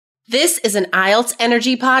This is an IELTS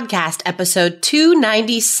Energy Podcast, episode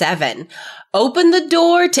 297. Open the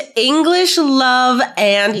door to English love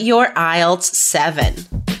and your IELTS 7.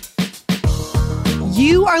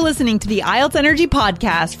 You are listening to the IELTS Energy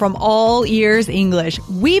Podcast from All Ears English.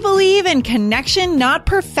 We believe in connection, not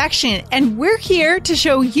perfection, and we're here to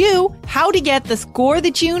show you how to get the score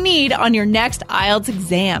that you need on your next IELTS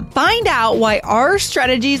exam. Find out why our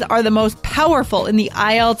strategies are the most powerful in the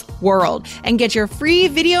IELTS world and get your free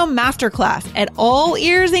video masterclass at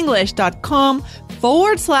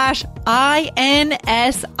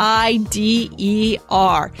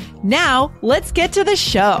allearsenglish.com/INSIDER. Now, let's get to the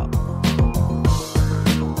show.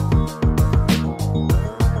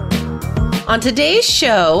 On today's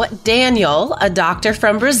show, Daniel, a doctor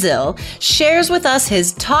from Brazil, shares with us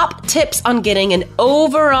his top tips on getting an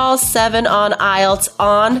overall 7 on IELTS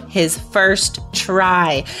on his first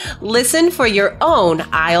try. Listen for your own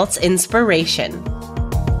IELTS inspiration.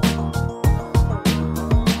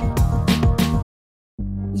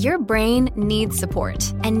 Your brain needs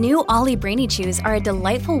support, and new Ollie Brainy Chews are a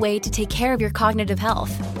delightful way to take care of your cognitive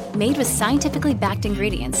health. Made with scientifically backed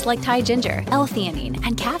ingredients like Thai ginger, L-theanine,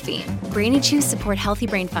 and caffeine, Brainy Chews support healthy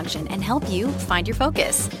brain function and help you find your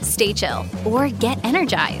focus, stay chill, or get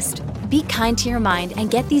energized. Be kind to your mind and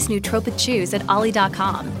get these nootropic chews at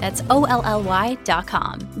ollie.com. That's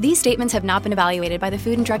OLLY.com. These statements have not been evaluated by the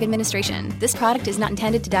Food and Drug Administration. This product is not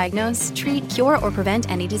intended to diagnose, treat, cure, or prevent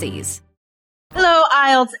any disease. Hello,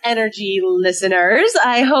 IELTS Energy listeners.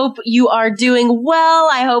 I hope you are doing well.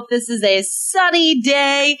 I hope this is a sunny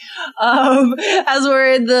day as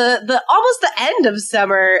we're in the almost the end of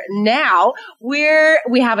summer now. We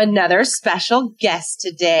have another special guest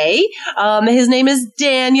today. His name is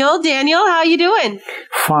Daniel. Daniel, how you doing?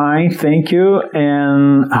 Fine, thank you.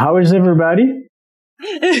 And how is everybody?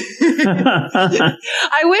 I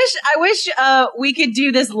wish we could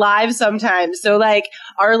do this live sometime. So like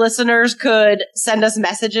our listeners could send us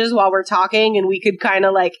messages while we're talking and we could kind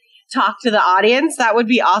of like talk to the audience. That would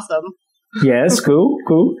be awesome. Yes, cool.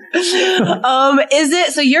 Is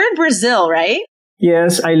it, so you're in Brazil, right?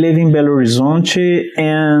 Yes, I live in Belo Horizonte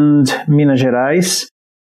and Minas Gerais.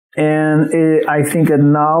 And I think that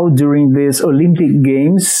now during these Olympic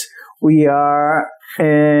Games, we are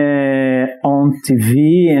on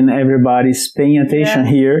TV and everybody's paying attention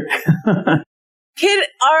here.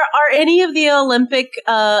 Are any of the Olympic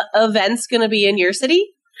events going to be in your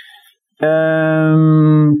city?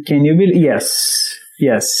 Can you believe?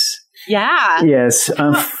 Yes. Yeah. Yes.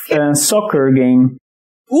 Soccer game.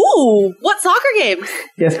 Ooh, what soccer game?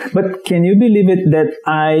 Yes, but can you believe it that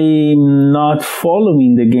I'm not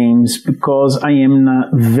following the games because I am in a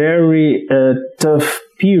very tough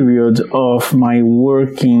period of my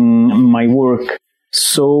work.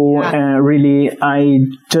 So really, I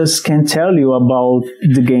just can't tell you about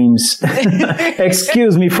the games.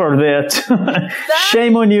 Excuse me for that.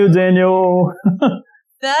 Shame on you, Daniel.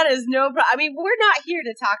 That is no problem. I mean, we're not here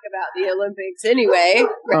to talk about the Olympics anyway.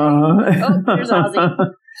 Right? Oh, there's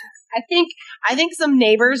Ozzy. I think some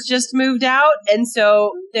neighbors just moved out, and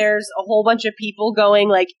so there's a whole bunch of people going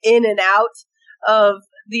like in and out of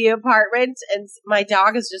the apartment, and my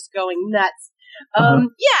dog is just going nuts.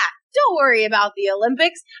 Yeah, don't worry about the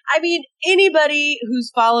Olympics. I mean, anybody who's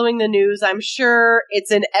following the news, I'm sure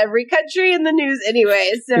it's in every country in the news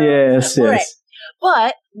anyway. So yes. Right.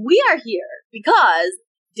 But we are here because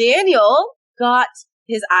Daniel got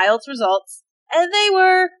his IELTS results, and they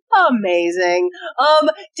were amazing.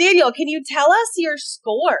 Daniel, can you tell us your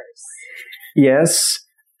scores? Yes.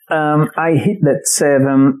 I hit that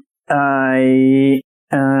 7. I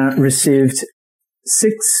received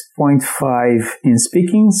 6.5 in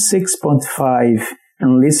speaking, 6.5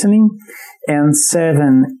 in listening, and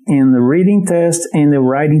 7 in the reading test and the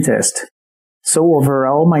writing test. So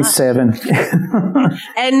overall, my 7.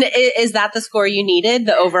 And is that the score you needed,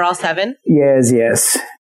 the overall 7? Yes.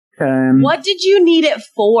 What did you need it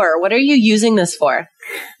for? What are you using this for?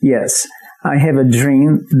 Yes, I have a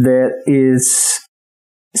dream that is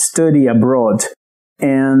study abroad.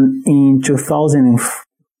 And in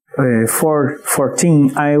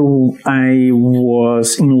 2014, I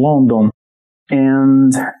was in London,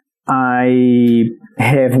 and I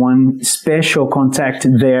have one special contact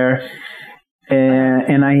there.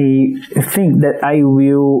 And I think that I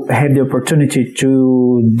will have the opportunity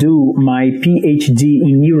to do my PhD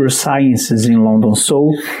in neurosciences in London.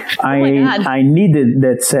 So I needed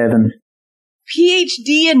that 7.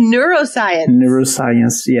 PhD in neuroscience.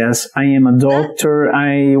 Neuroscience, yes. I am a doctor.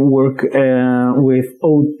 I work with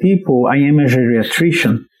old people. I am a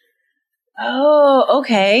geriatrician. Oh,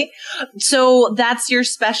 okay. So that's your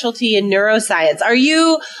specialty in neuroscience. Are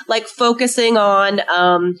you like focusing on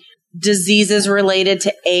diseases related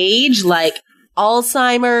to age, like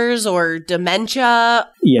Alzheimer's or dementia?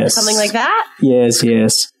 Yes. Something like that? Yes.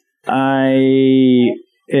 I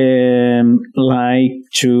like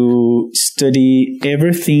to study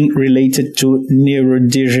everything related to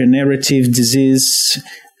neurodegenerative disease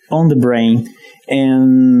on the brain.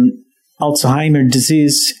 And Alzheimer's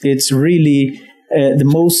disease, it's really the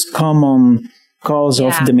most common cause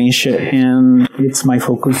of dementia, and it's my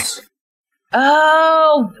focus.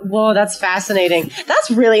 Oh, whoa, that's fascinating.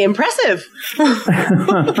 That's really impressive.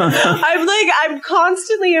 I'm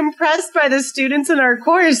constantly impressed by the students in our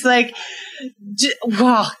course. Like,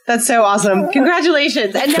 wow, that's so awesome.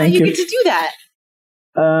 Congratulations. And now you get to do that.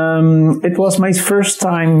 It was my first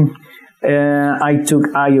time I took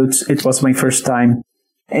IELTS. It was my first time.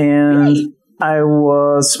 And I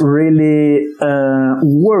was really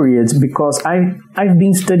worried because I've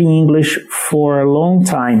been studying English for a long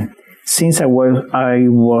time. Since I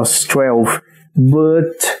was 12,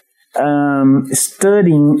 but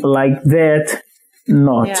studying like that,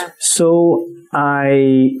 not. Yeah. So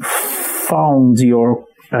I found your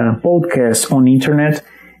podcast on internet,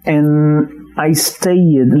 and I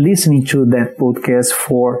stayed listening to that podcast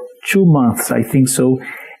for 2 months, I think so.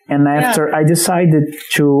 And after I decided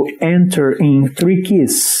to enter in 3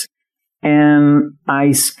 Keys, and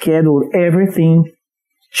I scheduled everything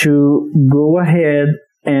to go ahead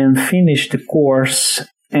and finish the course,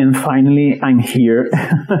 and finally I'm here.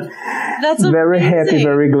 That's very happy,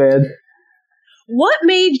 very glad. What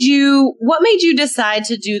made you decide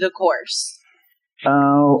to do the course?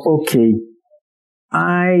 Okay.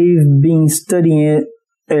 I've been studying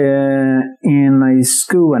in a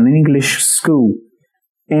school, an English school,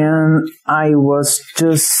 and I was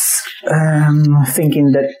just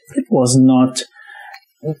thinking that it was not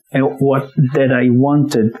what that I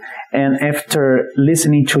wanted. And after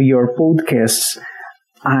listening to your podcast,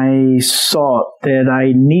 I saw that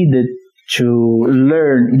I needed to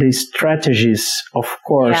learn the strategies, of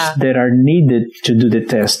course, that are needed to do the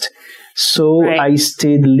test. So I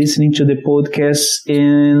stayed listening to the podcast,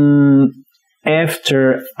 and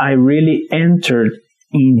after I really entered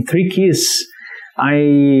in 3 Keys,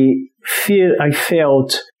 I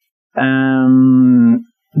felt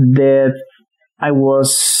that I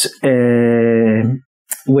was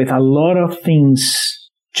with a lot of things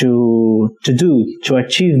to do to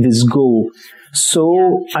achieve this goal.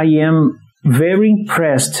 So I am very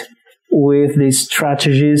impressed with the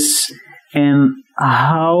strategies and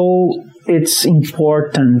how it's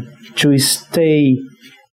important to stay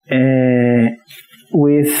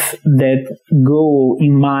with that goal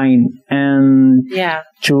in mind and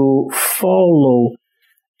to follow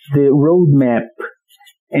the roadmap.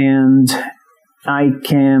 And I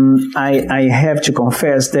have to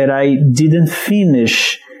confess that I didn't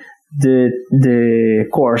finish the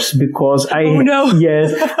course because I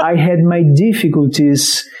had my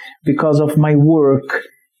difficulties because of my work,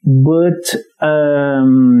 but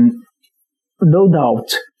no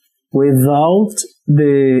doubt, without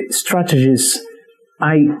the strategies,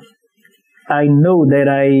 I know that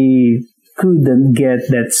I couldn't get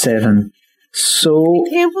that 7. So I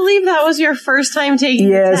can't believe that was your first time taking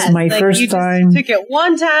the test. Yes, my first time. You took it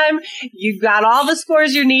one time, you got all the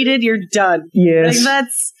scores you needed, you're done. Yes.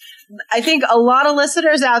 I think a lot of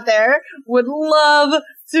listeners out there would love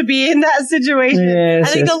to be in that situation. Yes,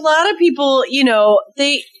 I think a lot of people,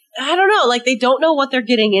 they don't know what they're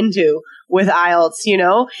getting into with IELTS,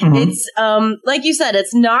 Mm-hmm. It's, like you said,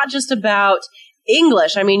 it's not just about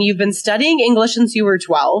English. I mean, you've been studying English since you were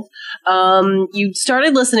 12. You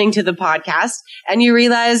started listening to the podcast and you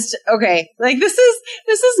realized, okay, like this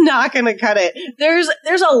is not going to cut it. There's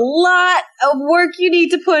a lot of work you need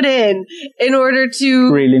to put in order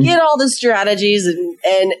to get all the strategies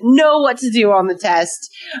and know what to do on the test.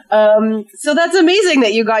 So that's amazing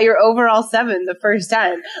that you got your overall 7 the first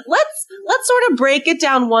time. Let's sort of break it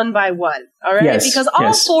down one by one. All right. Yes, because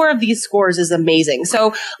all 4 of these scores is amazing.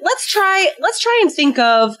 So let's try and think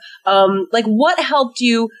of, what helped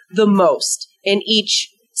you the most in each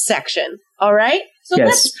section. All right. So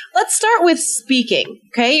let's start with speaking.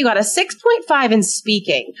 Okay. You got a 6.5 in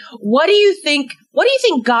speaking. What do you think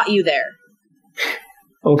got you there?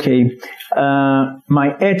 Okay.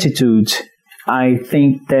 My attitude, I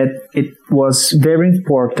think that it was very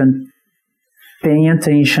important paying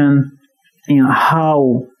attention in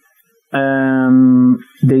how the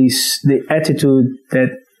attitude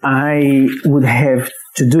that I would have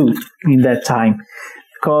to do in that time,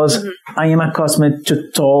 because I am accustomed to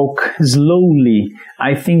talk slowly.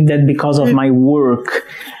 I think that because of my work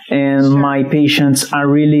and my patients are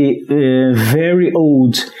really very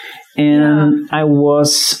old, and I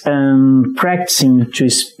was practicing to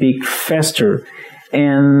speak faster,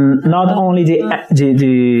 and not only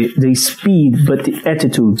the speed, but the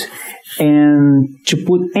attitude, and to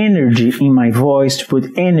put energy in my voice, to put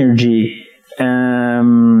energy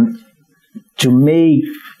to make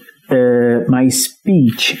my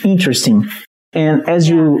speech interesting. And as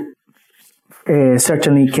you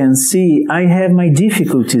certainly can see, I have my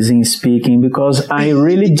difficulties in speaking because I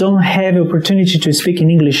really don't have opportunity to speak in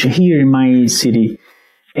English here in my city.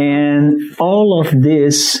 And all of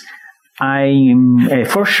this,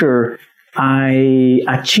 for sure, I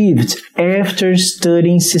achieved after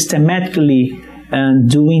studying systematically and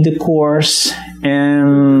doing the course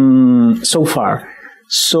and so far.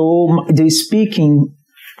 So the speaking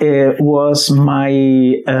was my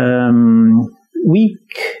weak.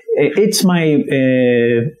 It's my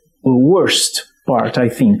worst part, I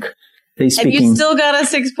think. The speaking. And you still got a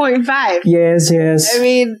 6.5. Yes. I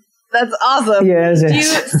mean, that's awesome. Yes.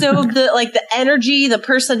 So the energy, the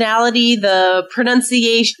personality, the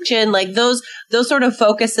pronunciation, like those sort of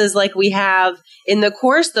focuses like we have in the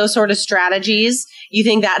course, those sort of strategies, you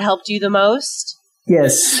think that helped you the most?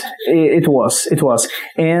 Yes, it was.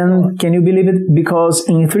 And can you believe it? Because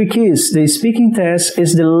in 3 Keys, the speaking test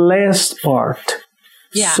is the last part.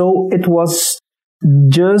 Yeah. So it was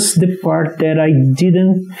just the part that I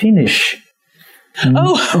didn't finish.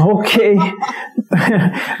 Oh, okay.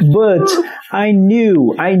 But I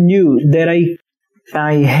knew that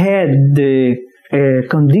I had the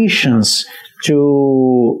conditions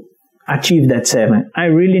to achieve that 7. I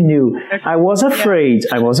really knew. I was afraid,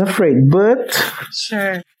 but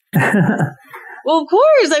sure. Well, of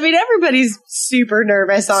course. I mean, everybody's super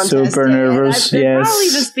nervous on test day. Super nervous, yes. Probably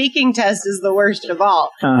the speaking test is the worst of all.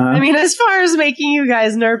 Uh-huh. I mean, as far as making you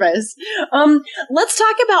guys nervous. Let's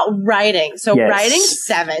talk about writing. So yes. Writing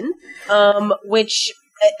 7, which...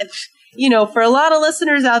 for a lot of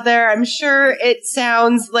listeners out there, I'm sure it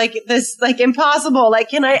sounds like this, like impossible. Like,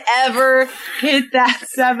 can I ever hit that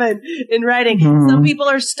 7 in writing? Mm-hmm. Some people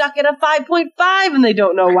are stuck at a 5.5 and they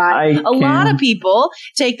don't know why. A lot of people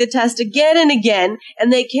take the test again and again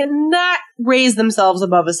and they cannot raise themselves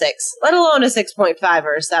above a 6, let alone a 6.5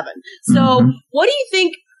 or a 7. So mm-hmm. What do you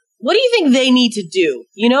think they need to do?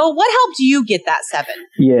 What helped you get that 7?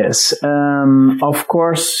 Yes. Of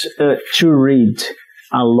course, to read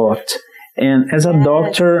a lot. And as a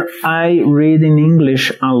doctor, I read in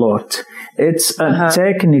English a lot. It's a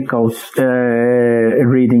technical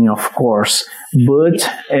reading, of course, but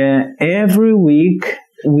every week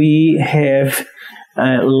we have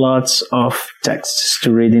lots of texts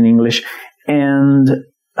to read in English. And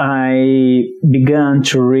I began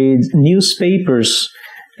to read newspapers,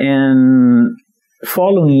 and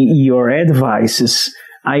following your advices,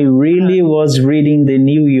 I really was reading the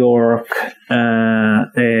New York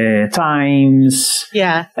Times,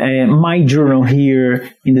 my journal here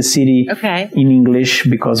in the city in English,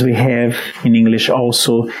 because we have in English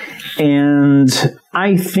also. And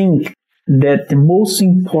I think that the most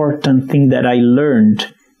important thing that I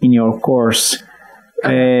learned in your course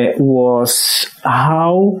was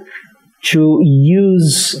how to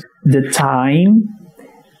use the time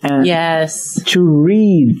and to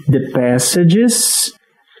read the passages.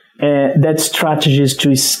 That strategies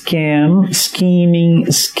to scheme.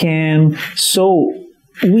 So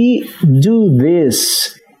we do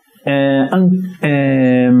this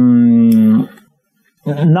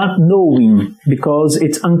not knowing, because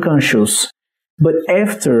it's unconscious. But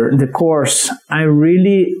after the course, I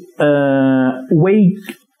really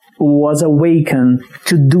was awakened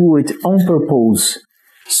to do it on purpose.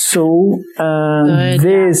 So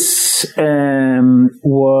this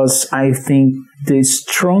was, I think, the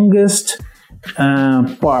strongest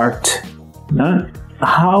part,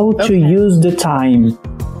 how to use the time.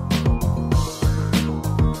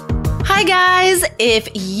 Hi guys, if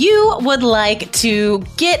you would like to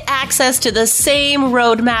get access to the same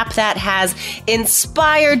roadmap that has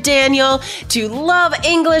inspired Daniel to love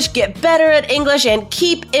English, get better at English, and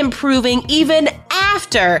keep improving even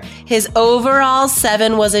after his overall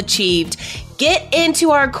 7 was achieved, get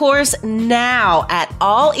into our course now at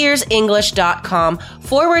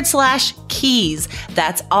allearsenglish.com/keys.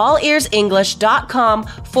 That's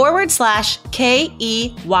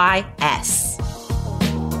allearsenglish.com/KEYS.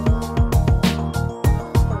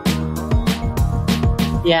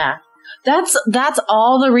 Yeah. That's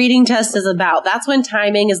all the reading test is about. That's when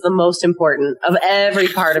timing is the most important of every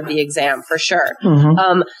part of the exam, for sure.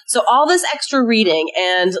 Mm-hmm. So all this extra reading,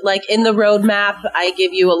 and like in the roadmap, I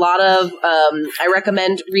give you a lot of, I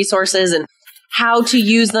recommend resources, and how to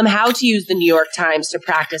use them, how to use the New York Times to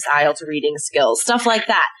practice IELTS reading skills, stuff like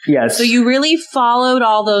that. Yes. So you really followed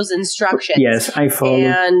all those instructions. Yes, I followed.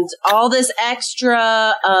 And all this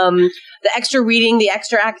extra, the extra reading, the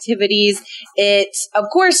extra activities, it, of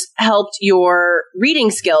course, helped your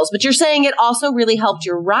reading skills, but you're saying it also really helped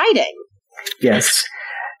your writing. Yes.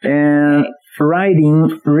 And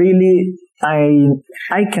writing, really,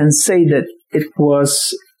 I can say that it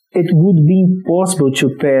would be impossible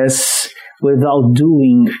to pass without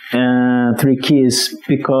doing 3 keys,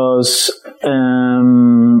 because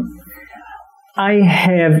I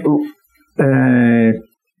have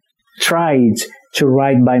tried to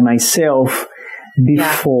write by myself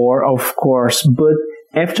before, of course, but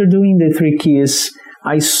after doing the 3 keys,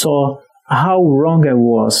 I saw how wrong I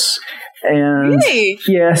was. And really?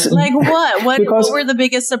 Yes. Like what? What were the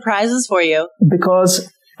biggest surprises for you? Because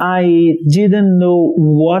I didn't know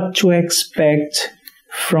what to expect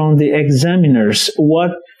from the examiners.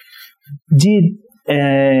 What they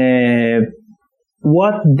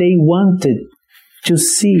wanted to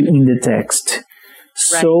see in the text.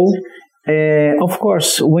 Right. So, of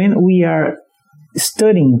course, when we are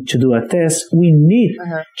studying to do a test, we need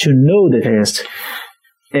to know the test.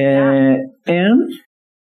 And,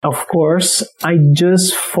 of course, I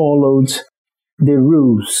just followed the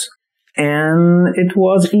rules. And it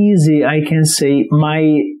was easy, I can say.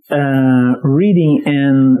 My reading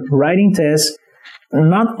and writing test,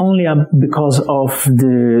 not only because of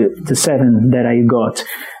the 7 that I got,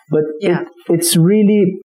 but it's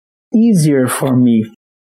really easier for me.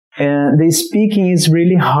 And the speaking is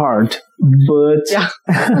really hard, but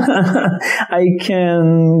I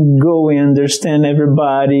can go and understand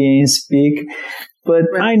everybody and speak. But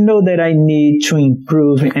I know that I need to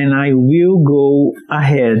improve, and I will go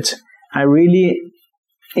ahead. I really,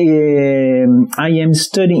 I am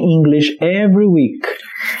studying English every week.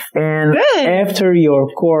 And after your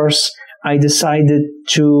course, I decided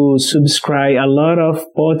to subscribe a lot of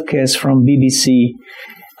podcasts from BBC.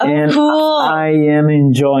 And cool. I am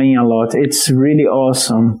enjoying a lot. It's really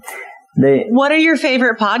awesome. What are your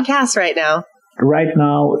favorite podcasts right now? Right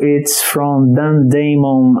now, it's from Dan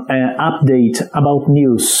Damon Update about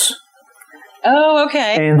news. Oh,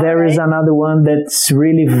 okay. And there is another one that's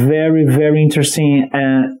really very, very interesting.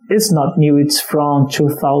 It's not new. It's from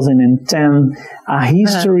 2010, A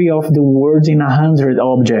History of the World in 100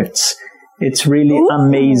 Objects. It's really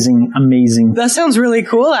amazing. That sounds really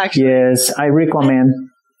cool, actually. Yes, I recommend.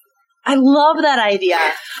 I love that idea.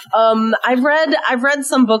 I've read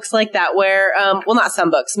some books like that where, well, not some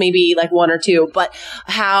books, maybe like 1 or 2, but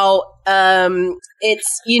how,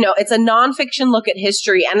 it's a nonfiction look at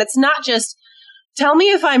history, and it's not just, tell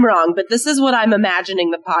me if I'm wrong, but this is what I'm imagining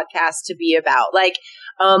the podcast to be about. Like,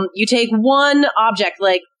 you take one object,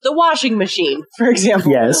 like the washing machine, for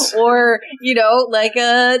example. Yes. Or, like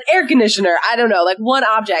an air conditioner. I don't know, like one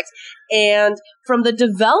object. And from the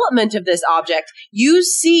development of this object, you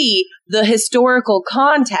see the historical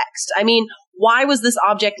context. I mean, why was this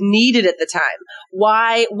object needed at the time?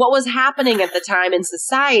 What was happening at the time in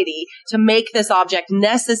society to make this object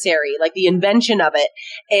necessary, like the invention of it?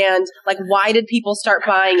 And like, why did people start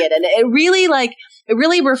buying it? And it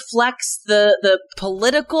really reflects the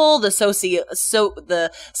political, the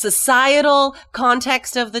societal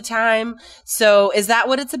context of the time. So is that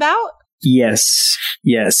what it's about? Yes.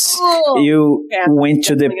 Oh, you went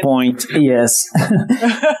to the point. Yes.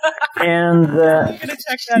 And I'm gonna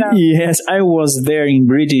check that out. Yes, I was there in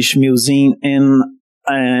British Museum in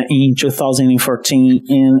 2014,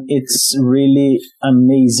 and it's really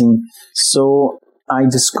amazing. So I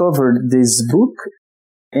discovered this book,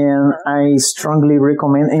 and I strongly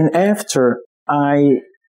recommend. And after I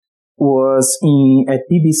was at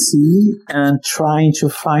BBC and trying to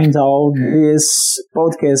find out this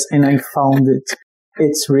podcast, and I found it.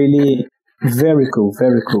 It's really very cool,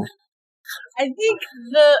 very cool. I think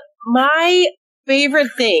my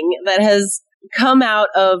favorite thing that has come out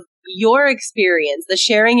of your experience, the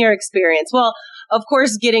sharing your experience, well, of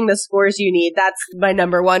course, getting the scores you need, that's my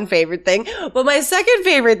number 1 favorite thing. But my second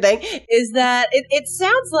favorite thing is that it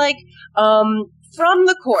sounds like, from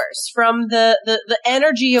the course, from the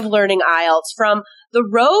energy of learning IELTS, from the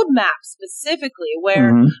roadmap specifically,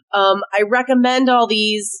 where I recommend all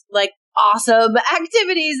these like awesome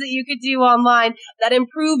activities that you could do online that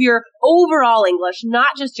improve your overall English,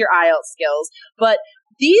 not just your IELTS skills, but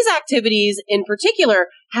these activities in particular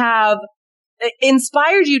have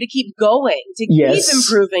inspired you to keep going, to keep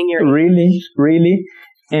improving your English. Really.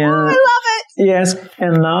 And I love it. Yes,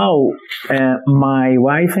 and now my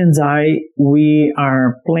wife and I, we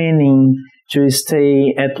are planning to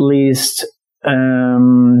stay at least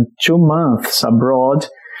 2 months abroad,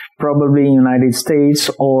 probably in United States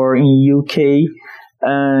or in UK,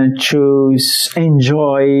 to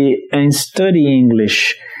enjoy and study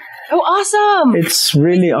English. Oh, awesome! It's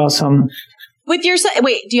really awesome. With your son,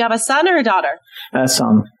 wait, do you have a son or a daughter? A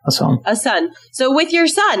son. A son. So with your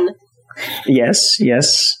son? Yes.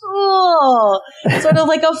 Oh, sort of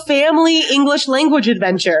like a family English language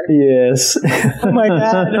adventure. Yes. Oh my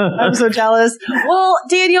God, I'm so jealous. Well,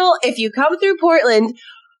 Daniel, if you come through Portland,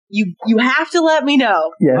 you have to let me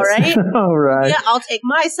know. Yes. All right? All right. Yeah, I'll take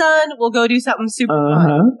my son. We'll go do something super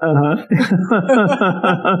fun.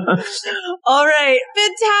 All right.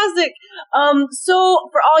 Fantastic. So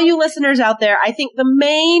for all you listeners out there, I think the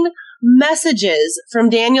main messages from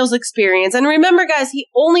Daniel's experience, and remember guys, he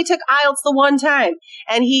only took IELTS the one time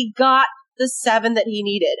and he got the 7 that he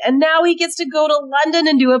needed. And now he gets to go to London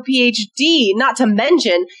and do a PhD, not to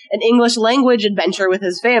mention an English language adventure with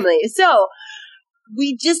his family. So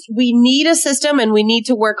we need a system and we need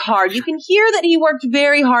to work hard. You can hear that he worked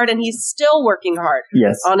very hard and he's still working hard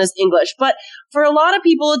on his English. But for a lot of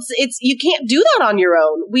people, it's you can't do that on your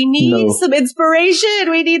own. We need some inspiration.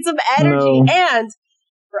 We need some energy. And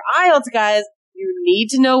for IELTS, guys, you need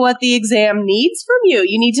to know what the exam needs from you.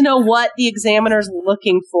 You need to know what the examiner's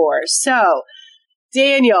looking for. So,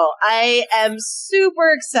 Daniel, I am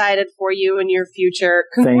super excited for you in your future.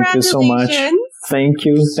 Congratulations. Thank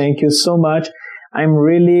you so much. Thank you so much. I'm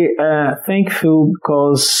really thankful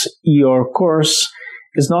because your course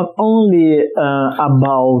is not only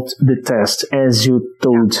about the test, as you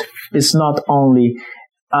told. It's not only.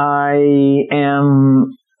 I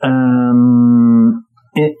am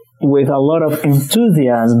with a lot of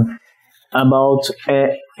enthusiasm about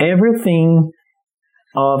everything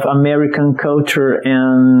of American culture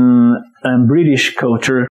and British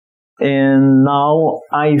culture. And now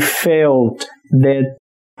I felt that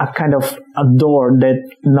a kind of a door that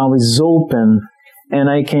now is open and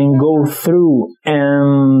I can go through,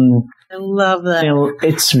 and I love that. And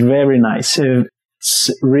it's very nice. It's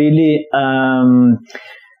really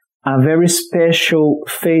a very special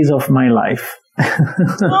phase of my life.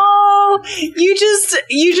 Oh, you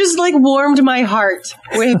just like warmed my heart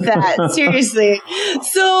with that. Seriously.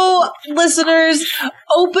 So, listeners,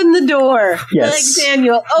 open the door. Yes. Like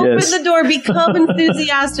Daniel, open the door. Become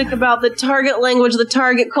enthusiastic about the target language, the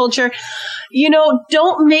target culture. You know,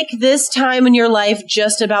 don't make this time in your life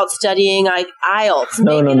just about studying IELTS.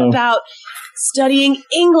 Make it about studying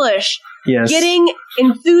English. Yes. Getting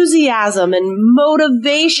enthusiasm and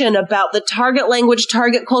motivation about the target language,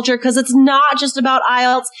 target culture, because it's not just about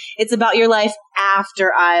IELTS, it's about your life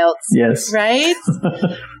after IELTS. Yes. Right?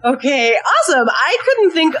 Okay, awesome. I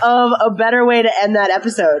couldn't think of a better way to end that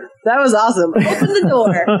episode. That was awesome. Open the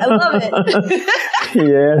door. I love it.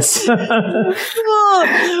 Yes.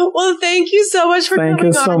 Well, thank you so much for coming on. Thank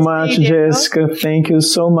you so much, Jessica. Thank you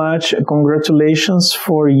so much. Congratulations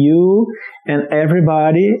for you and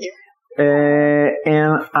everybody.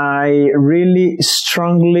 And I really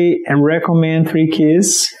strongly recommend 3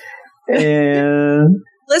 Keys. And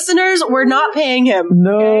listeners, we're not paying him.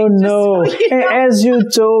 No. So as you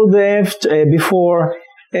told before,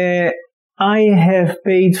 I have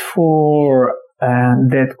paid for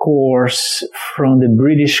that course from the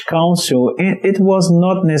British Council. It was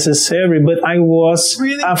not necessary, but I was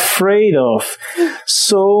afraid of.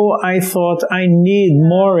 So I thought I need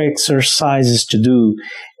more exercises to do.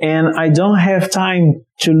 And I don't have time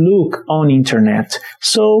to look on internet.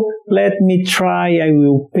 So let me try, I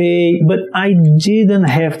will pay, but I didn't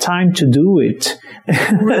have time to do it.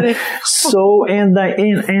 Really? So, and I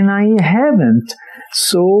haven't.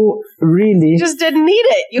 So really, you just didn't need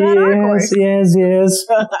it. You had our course. Yes.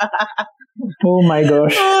 Oh my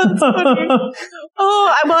gosh. Oh, that's funny.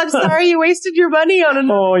 I'm sorry you wasted your money on it.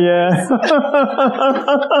 Oh yeah.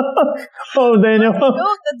 Oh, Daniel. No,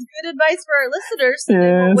 that's good advice for our listeners. So they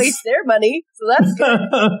won't waste their money. So that's good.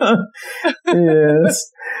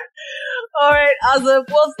 Yes. All right, awesome.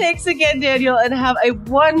 Well, thanks again, Daniel, and have a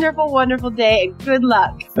wonderful, wonderful day, and good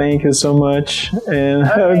luck. Thank you so much, and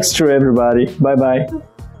hugs to everybody. Bye-bye.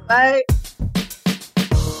 Bye.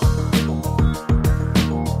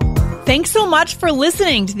 Thanks so much for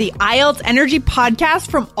listening to the IELTS Energy Podcast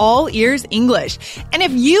from All Ears English. And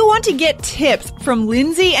if you want to get tips from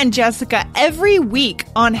Lindsay and Jessica every week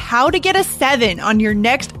on how to get a 7 on your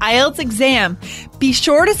next IELTS exam, be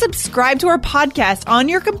sure to subscribe to our podcast on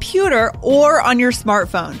your computer or on your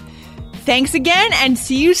smartphone. Thanks again and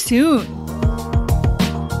see you soon.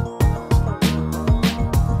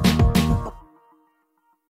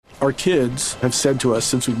 Our kids have said to us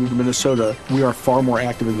since we moved to Minnesota, we are far more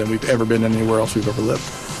active than we've ever been anywhere else we've ever lived.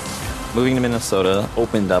 Moving to Minnesota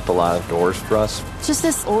opened up a lot of doors for us. Just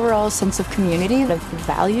this overall sense of community, the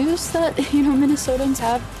values that, Minnesotans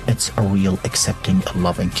have. It's a real accepting,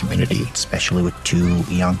 loving community, especially with 2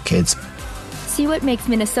 young kids. See what makes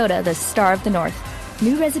Minnesota the star of the North.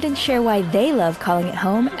 New residents share why they love calling it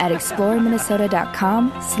home at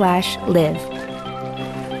exploreminnesota.com/live.